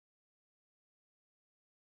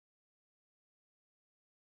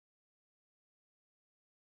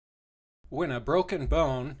When a broken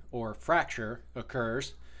bone, or fracture,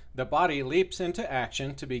 occurs, the body leaps into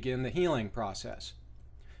action to begin the healing process.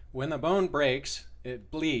 When the bone breaks, it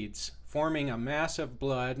bleeds, forming a mass of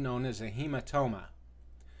blood known as a hematoma.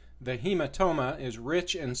 The hematoma is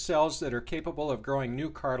rich in cells that are capable of growing new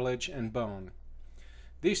cartilage and bone.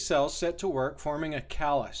 These cells set to work forming a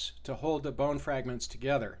callus to hold the bone fragments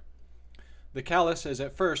together. The callus is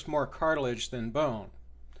at first more cartilage than bone.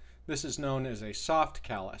 This is known as a soft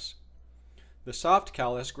callus. The soft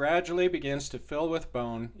callus gradually begins to fill with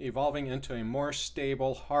bone, evolving into a more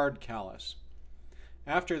stable hard callus.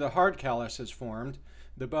 After the hard callus is formed,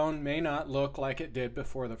 the bone may not look like it did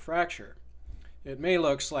before the fracture. It may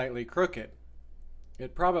look slightly crooked.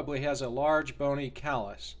 It probably has a large bony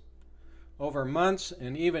callus. Over months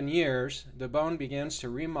and even years, the bone begins to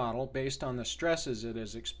remodel based on the stresses it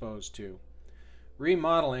is exposed to.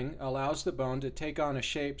 Remodeling allows the bone to take on a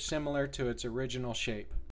shape similar to its original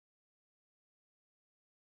shape.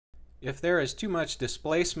 If there is too much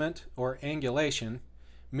displacement or angulation,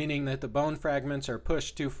 meaning that the bone fragments are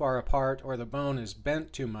pushed too far apart or the bone is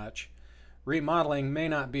bent too much, remodeling may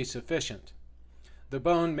not be sufficient. The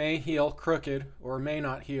bone may heal crooked or may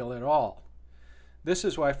not heal at all. This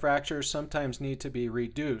is why fractures sometimes need to be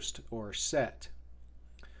reduced or set.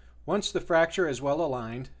 Once the fracture is well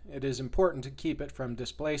aligned, it is important to keep it from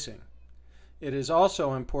displacing. It is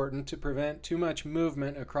also important to prevent too much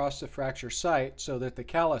movement across the fracture site so that the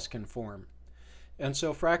callus can form. And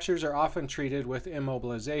so fractures are often treated with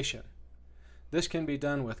immobilization. This can be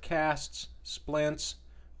done with casts, splints,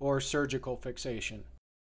 or surgical fixation.